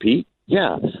compete?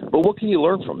 Yeah. But what can you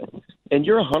learn from it? And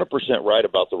you're 100% right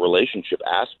about the relationship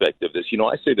aspect of this. You know,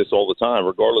 I say this all the time,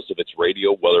 regardless if it's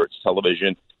radio, whether it's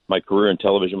television, my career in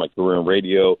television, my career in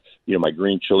radio, you know, my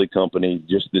green chili company,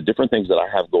 just the different things that I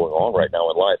have going on right now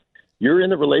in life. You're in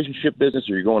the relationship business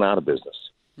or you're going out of business.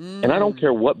 And I don't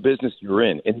care what business you're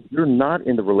in. And if you're not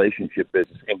in the relationship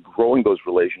business and growing those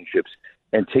relationships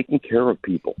and taking care of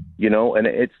people, you know, and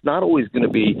it's not always going to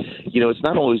be, it's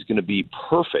not always going to be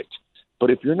perfect. But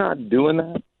if you're not doing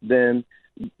that, then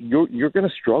you're going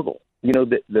to struggle. You know,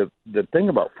 the thing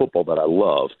about football that I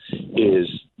love is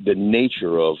the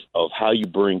nature of how you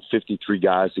bring 53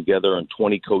 guys together and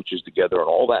 20 coaches together and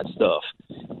all that stuff.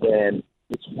 And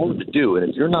it's hard to do. And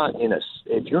if you're not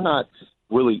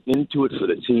really into it for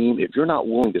the team, if you're not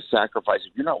willing to sacrifice,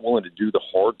 if you're not willing to do the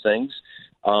hard things,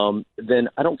 then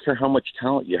I don't care how much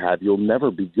talent you have, you'll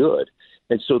never be good.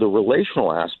 And so the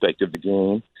relational aspect of the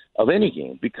game, of any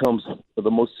game, becomes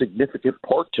the most significant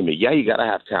part to me. Yeah, you got to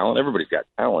have talent. Everybody's got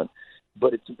talent.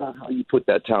 But it's about how you put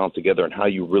that talent together and how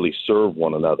you really serve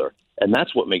one another. And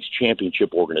that's what makes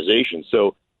championship organizations.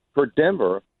 So for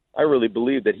Denver, I really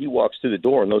believe that he walks through the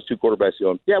door and those two quarterbacks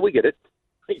go, yeah, we get it.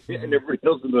 And everybody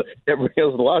else in the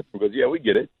locker room goes, yeah, we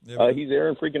get it. He's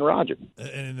Aaron freaking Rodgers.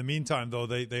 And in the meantime, though,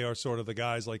 they are sort of the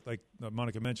guys like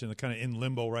Monica mentioned, they're kind of in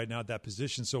limbo right now at that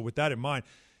position. So with that in mind,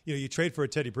 you know, you trade for a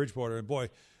Teddy Bridgewater, and boy,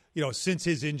 you know, since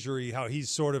his injury, how he's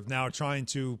sort of now trying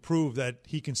to prove that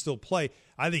he can still play.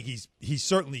 I think he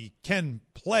certainly can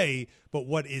play, but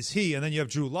what is he? And then you have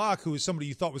Drew Lock, who is somebody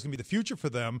you thought was going to be the future for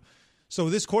them. So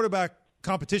this quarterback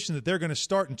competition that they're going to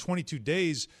start in 22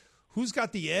 days, who's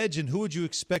got the edge, and who would you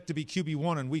expect to be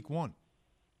QB1 in week one?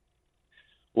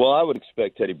 Well, I would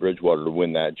expect Teddy Bridgewater to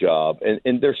win that job,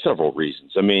 and there's several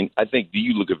reasons. I mean, I think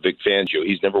you look at Vic Fangio,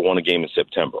 he's never won a game in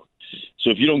September. So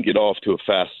if you don't get off to a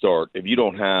fast start, if you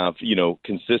don't have,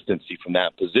 consistency from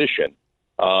that position,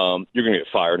 you're going to get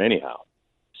fired anyhow.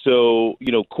 So,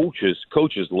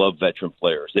 coaches love veteran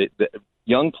players.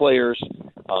 Young players,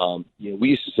 we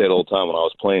used to say it all the time when I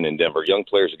was playing in Denver, young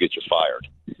players will get you fired.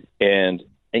 And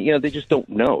they just don't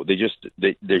know.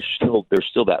 There's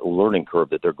still that learning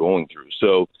curve that they're going through.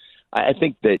 So I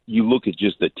think that you look at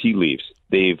just the tea leaves.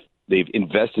 They've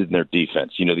invested in their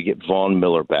defense. They get Von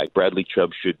Miller back. Bradley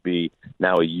Chubb should be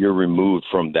now a year removed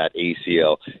from that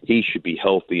ACL. He should be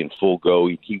healthy and full go.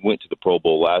 He went to the Pro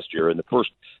Bowl last year. In the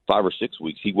first 5 or 6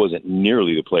 weeks, he wasn't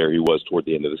nearly the player he was toward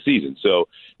the end of the season. So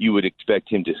you would expect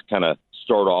him to kind of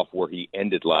start off where he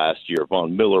ended last year.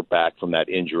 Von Miller back from that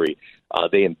injury.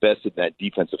 They invested in that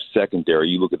defensive secondary.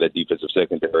 You look at that defensive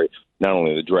secondary, not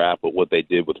only in the draft, but what they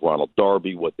did with Ronald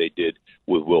Darby, what they did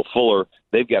with Will Fuller.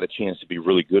 They've got a chance to be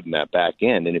really good in that back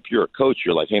end. And if you're a coach,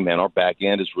 you're like, hey, man, our back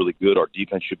end is really good. Our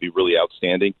defense should be really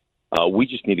outstanding. We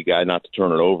just need a guy not to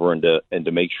turn it over and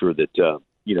to make sure that,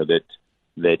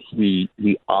 that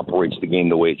he operates the game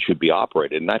the way it should be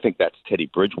operated. And I think that's Teddy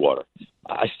Bridgewater.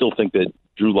 I still think that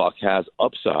Drew Lock has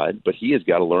upside, but he has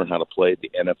got to learn how to play at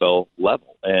the NFL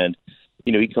level. And,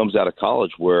 he comes out of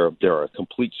college where they're a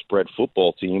complete spread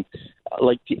football team.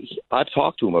 I've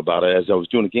talked to him about it as I was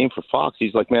doing a game for Fox.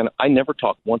 He's like, man, I never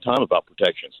talked one time about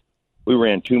protections. We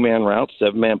ran 2-man routes,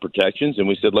 7-man protections, and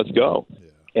we said, let's go.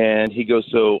 Yeah. And he goes,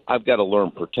 so I've got to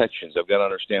learn protections. I've got to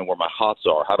understand where my hots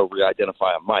are, how to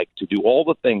re-identify a mic, to do all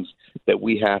the things that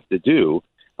we have to do.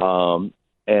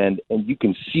 And you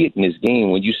can see it in his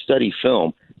game when you study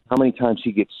film, how many times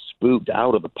he gets spooked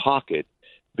out of the pocket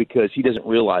because he doesn't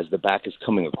realize the back is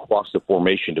coming across the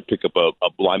formation to pick up a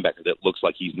linebacker that looks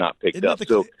like he's not picked up.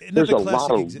 So there's a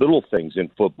lot of little things in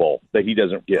football that he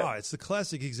doesn't get. Oh, it's the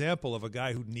classic example of a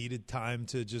guy who needed time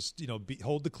to just,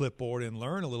 hold the clipboard and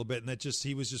learn a little bit, and that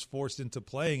he was just forced into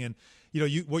playing. And,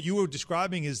 what you were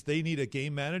describing is they need a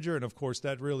game manager, and, of course,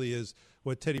 that really is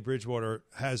what Teddy Bridgewater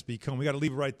has become. We got to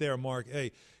leave it right there, Mark.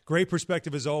 Hey, great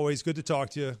perspective as always. Good to talk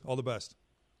to you. All the best.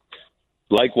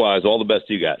 Likewise, all the best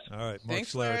to you guys. All right, Mark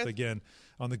Schlereth again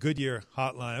on the Goodyear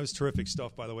hotline. That was terrific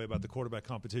stuff, by the way, about the quarterback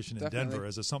competition in Denver.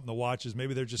 As something to watch is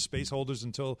maybe they're just space holders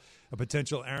until a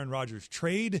potential Aaron Rodgers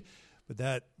trade, but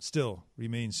that still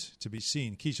remains to be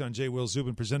seen. Keyshawn J. Will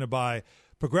Zubin, presented by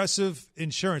Progressive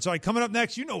Insurance. All right, coming up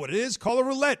next, you know what it is. Caller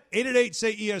Roulette,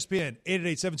 888-SAY-ESPN,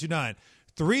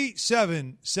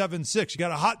 888-729-3776. You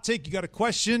got a hot take, you got a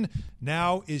question.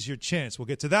 Now is your chance. We'll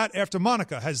get to that after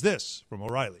Monica has this from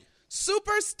O'Reilly.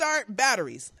 Super Start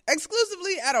batteries,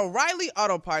 exclusively at O'Reilly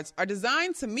Auto Parts, are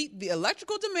designed to meet the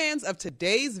electrical demands of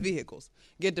today's vehicles.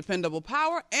 Get dependable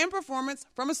power and performance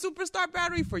from a Super Start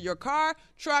battery for your car,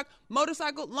 truck,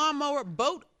 motorcycle, lawnmower,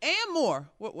 boat, and more.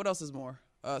 What else is more?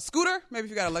 Scooter? Maybe if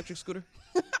you got an electric scooter.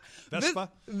 Vespa.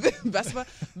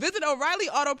 Visit O'Reilly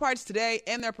Auto Parts today,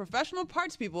 and their professional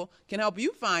parts people can help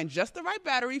you find just the right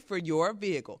battery for your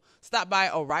vehicle. Stop by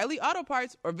O'Reilly Auto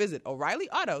Parts or visit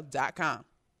O'ReillyAuto.com.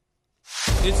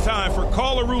 It's time for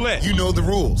Caller Roulette. You know the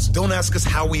rules. Don't ask us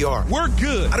how we are. We're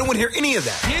good. I don't want to hear any of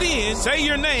that. Get in, say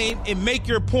your name, and make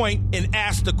your point and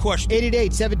ask the question.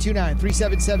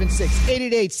 888-729-3776.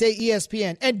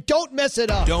 888-SAY-ESPN. And don't mess it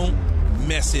up. Don't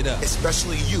mess it up.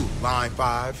 Especially you, Line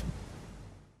 5.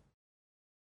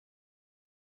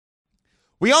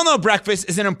 We all know breakfast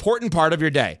is an important part of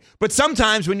your day. But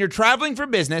sometimes when you're traveling for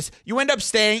business, you end up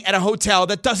staying at a hotel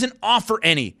that doesn't offer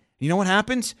any. You know what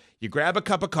happens? You grab a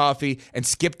cup of coffee and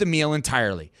skip the meal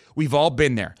entirely. We've all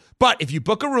been there. But if you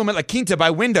book a room at La Quinta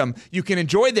by Wyndham, you can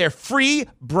enjoy their free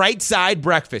Bright Side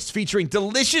breakfast featuring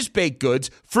delicious baked goods,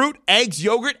 fruit, eggs,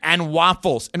 yogurt, and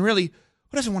waffles. And really,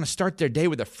 who doesn't want to start their day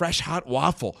with a fresh, hot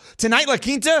waffle? Tonight, La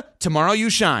Quinta, tomorrow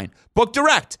you shine. Book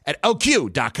direct at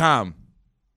lq.com.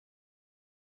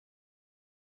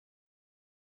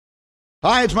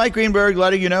 Hi, it's Mike Greenberg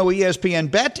letting you know ESPN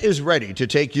Bet is ready to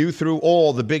take you through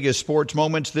all the biggest sports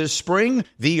moments this spring.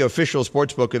 The official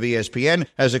sportsbook of ESPN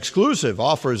has exclusive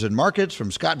offers and markets from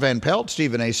Scott Van Pelt,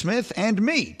 Stephen A. Smith, and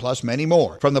me, plus many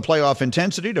more. From the playoff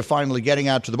intensity to finally getting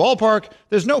out to the ballpark,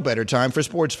 there's no better time for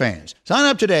sports fans. Sign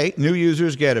up today. New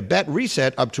users get a bet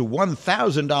reset up to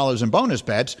 $1,000 in bonus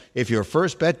bets if your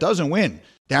first bet doesn't win.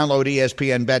 Download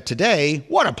ESPN Bet today.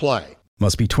 What a play.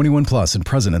 Must be 21 plus and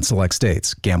present in select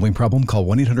states. Gambling problem? Call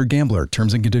 1-800-GAMBLER.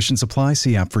 Terms and conditions apply.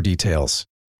 See app for details.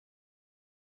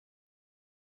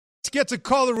 Let's get to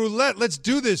Caller Roulette. Let's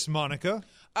do this, Monica.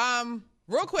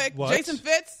 Real quick, What? Jason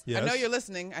Fitz, Yes. I know you're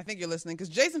listening. I think you're listening because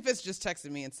Jason Fitz just texted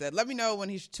me and said, let me know when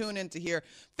he should tune in to hear.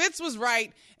 Fitz was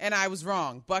right and I was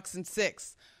wrong. Bucks and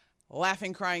 6.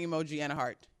 Laughing, crying emoji, and a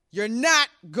heart. You're not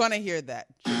going to hear that,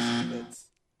 Jason Fitz.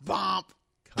 Bomp.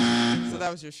 So that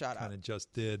was your shout out. Kind of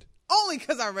just did. Only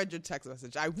because I read your text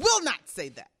message. I will not say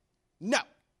that. No.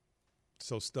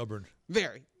 So stubborn.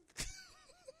 Very.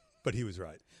 But he was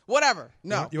right. Whatever.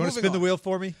 No. You want to spin the wheel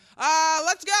for me?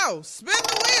 Let's go. Spin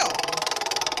the wheel.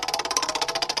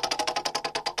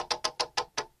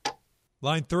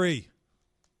 Line 3.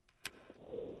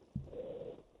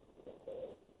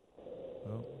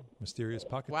 Oh, mysterious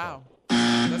pocket. Wow.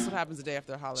 That's what happens the day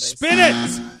after the holidays. Spin it!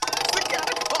 It's the kind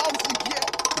of calls you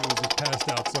get. He was just passed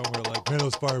out somewhere like, man,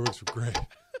 those fireworks were great.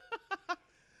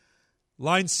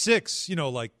 Line 6,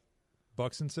 like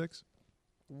Bucks and 6.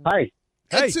 Hi.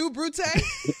 Hey. Et tu, Brute?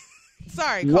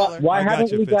 Sorry, caller. Why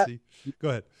haven't you, we got? Fitzy. Go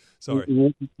ahead.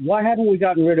 Sorry. Why haven't we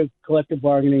gotten rid of collective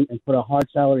bargaining and put a hard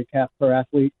salary cap per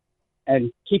athlete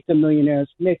and keep the millionaires,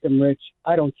 make them rich?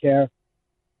 I don't care,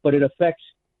 but it affects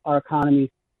our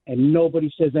economy, and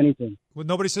nobody says anything. Well,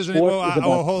 nobody says anything.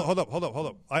 Hold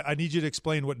up. I need you to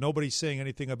explain what nobody's saying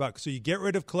anything about. So you get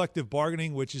rid of collective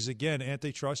bargaining, which is, again,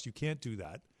 antitrust. You can't do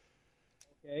that.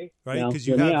 Okay. Right? Because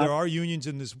there are unions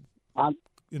in this I'm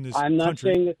not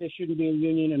country. saying that there shouldn't be a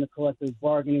union and a collective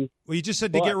bargaining. Well, you just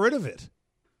said to get rid of it.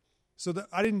 So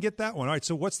I didn't get that one. All right,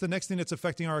 so what's the next thing that's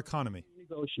affecting our economy?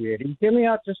 Negotiating. Hear me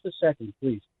out just a second,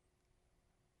 please.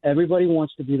 Everybody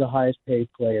wants to be the highest paid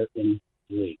player in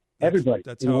the league. Everybody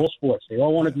in all sports. They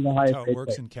all want to be the highest paid player.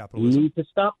 Works in capitalism. We need to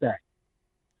stop that.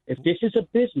 If this is a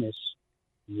business,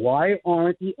 why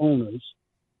aren't the owners,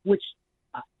 which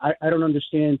I don't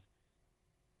understand,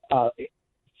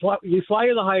 you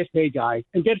fire the highest paid guy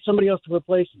and get somebody else to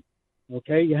replace him.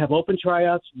 Okay, you have open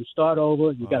tryouts. You start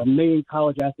over. You got a million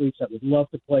college athletes that would love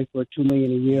to play for $2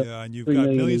 million a year. Yeah, and you've got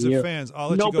millions of fans. I'll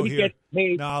let Nobody you go here. gets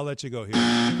paid. No, I'll let you go here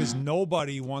because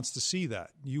nobody wants to see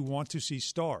that. You want to see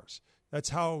stars. That's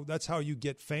how you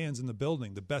get fans in the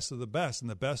building. The best of the best, and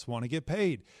the best want to get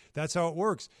paid. That's how it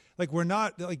works. We're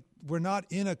not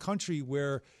in a country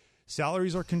where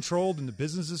salaries are controlled and the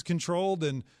business is controlled,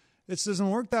 and it doesn't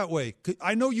work that way.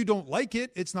 I know you don't like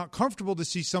it. It's not comfortable to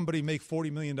see somebody make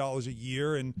 $40 million a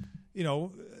year, and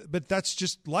but that's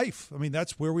just life. I mean,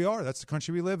 that's where we are. That's the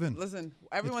country we live in. Listen,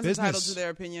 everyone's entitled to their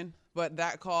opinion, but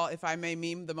that call, if I may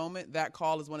meme the moment, that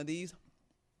call is one of these.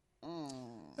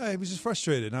 He was just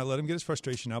frustrated, and I let him get his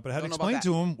frustration out, but I had to explain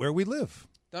to him where we live.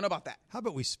 Don't know about that. How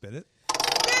about we spin it? Spin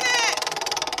it!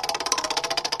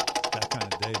 That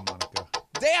kind of day, Monica.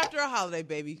 Day after a holiday,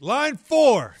 baby. Line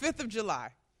 4. 5th of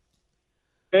July.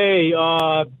 Hey,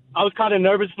 I was kind of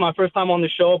nervous my first time on the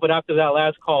show, but after that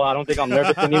last call, I don't think I'm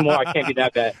nervous anymore. I can't be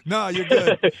that bad. No, you're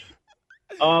good.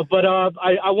 But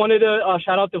I wanted to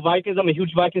shout out the Vikings. I'm a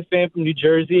huge Vikings fan from New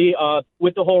Jersey.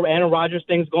 With the whole Aaron Rodgers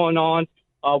things going on,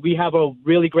 we have a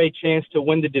really great chance to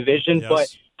win the division. Yes. But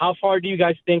how far do you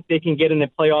guys think they can get in the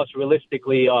playoffs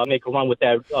realistically, make a run with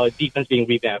that defense being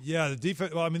revamped? Yeah, the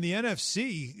defense. Well, I mean, the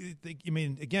NFC,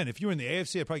 again, if you were in the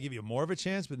AFC, I'd probably give you more of a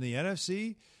chance. But in the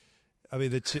NFC, I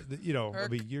mean,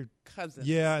 you're Cousins.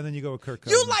 Yeah, and then you go with Kirk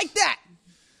Cousins. You like that?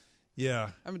 Yeah.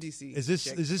 I'm a DC. Is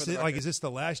this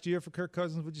the last year for Kirk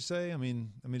Cousins, would you say? I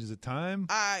mean, is it time?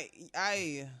 I tell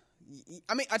you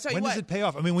when what. does it pay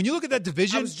off? I mean, when you look at that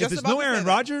division, if there's no Aaron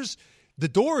Rodgers, the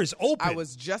door is open. I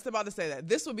was just about to say that.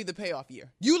 This will be the payoff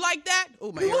year. You like that?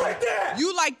 Oh, my God. You like that?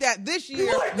 You like that this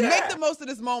year. Like that? Make the most of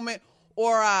this moment,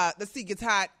 or the seat gets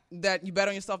hot. That you bet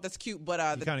on yourself. That's cute,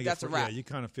 but that's a wrap. Yeah, you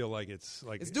kind of feel like it's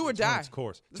do or die. Its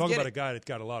course. Talk about a guy that's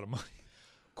got a lot of money.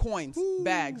 Coins,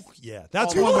 bags. Yeah,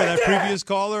 that's one by that previous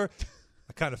caller.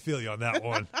 I kind of feel you on that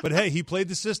one. But, hey, he played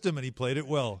the system, and he played it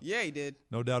well. Yeah, he did.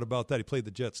 No doubt about that. He played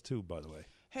the Jets, too, by the way.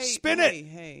 Hey, Spin it!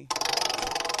 Hey.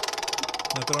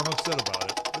 Not that I'm upset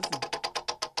about it.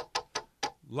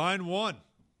 Listen. Line 1.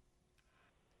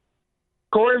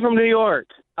 Corey from New York.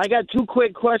 I got 2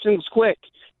 quick questions,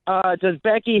 does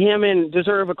Becky Hammond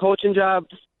deserve a coaching job?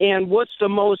 And what's the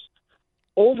most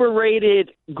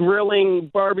overrated grilling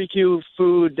barbecue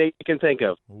food they can think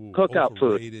of? Cookout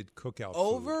food. Overrated cookout food.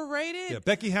 Overrated? Yeah,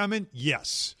 Becky Hammond,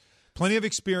 yes. Plenty of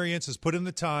experience, has put in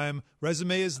the time.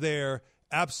 Resume is there.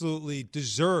 Absolutely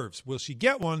deserves. Will she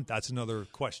get one? That's another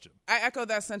question. I echo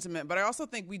that sentiment, but I also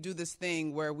think we do this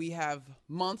thing where we have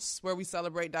months where we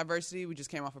celebrate diversity. We just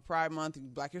came off of Pride Month,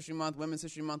 Black History Month, Women's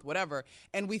History Month, whatever.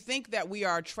 And we think that we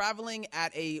are traveling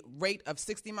at a rate of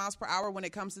 60 miles per hour when it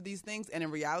comes to these things. And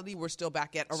in reality, we're still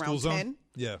back at around 10.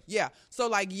 Yeah. Yeah.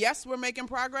 So, yes, we're making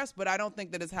progress, but I don't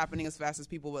think that it's happening as fast as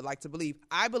people would like to believe.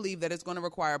 I believe that it's going to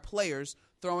require players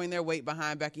throwing their weight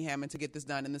behind Becky Hammond to get this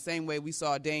done in the same way we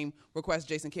saw Dame request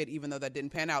Jason Kidd, even though that didn't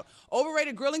pan out.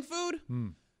 Overrated grilling food?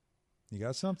 You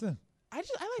got something? I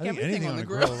like everything on the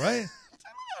grill, right?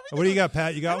 What do you got,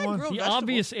 Pat? You got one? The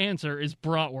obvious answer is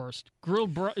bratwurst.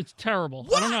 Grilled it's terrible.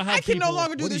 What? I don't know how I can no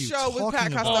longer do this show with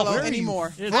Pat Costello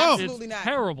anymore. Absolutely not.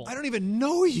 Terrible. I don't even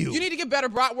know you. You need to get better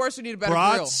bratwurst. You need a better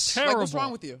grill. Terrible. What's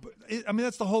wrong with you? I mean,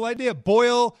 that's the whole idea.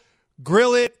 Boil,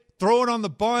 grill it, throw it on the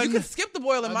bun. You can skip the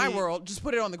boil in my world. Just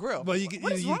put it on the grill. Well, you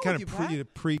kind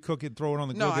of pre-cook it, throw it on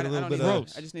the grill. No, get a little bit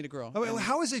of. I just need a grill.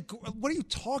 How is it? What are you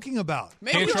talking about?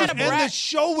 Maybe we should end the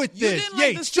show with this.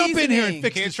 Yates, jump in here and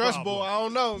fix this problem. Boy, I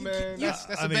don't know, man. That's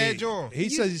a bad joint. He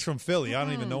says he's from Philly. I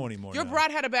don't even know anymore. Your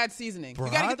brat had a bad seasoning. You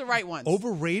got to get the right ones.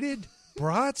 Overrated?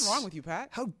 Brats? What's wrong with you, Pat?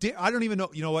 How dare I don't even know.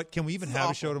 You know what? Can we even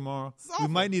have a show tomorrow? We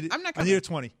might need it. I'm not I need a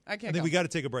 20. I can't. I think we got to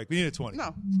take a break. We need a 20.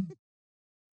 No.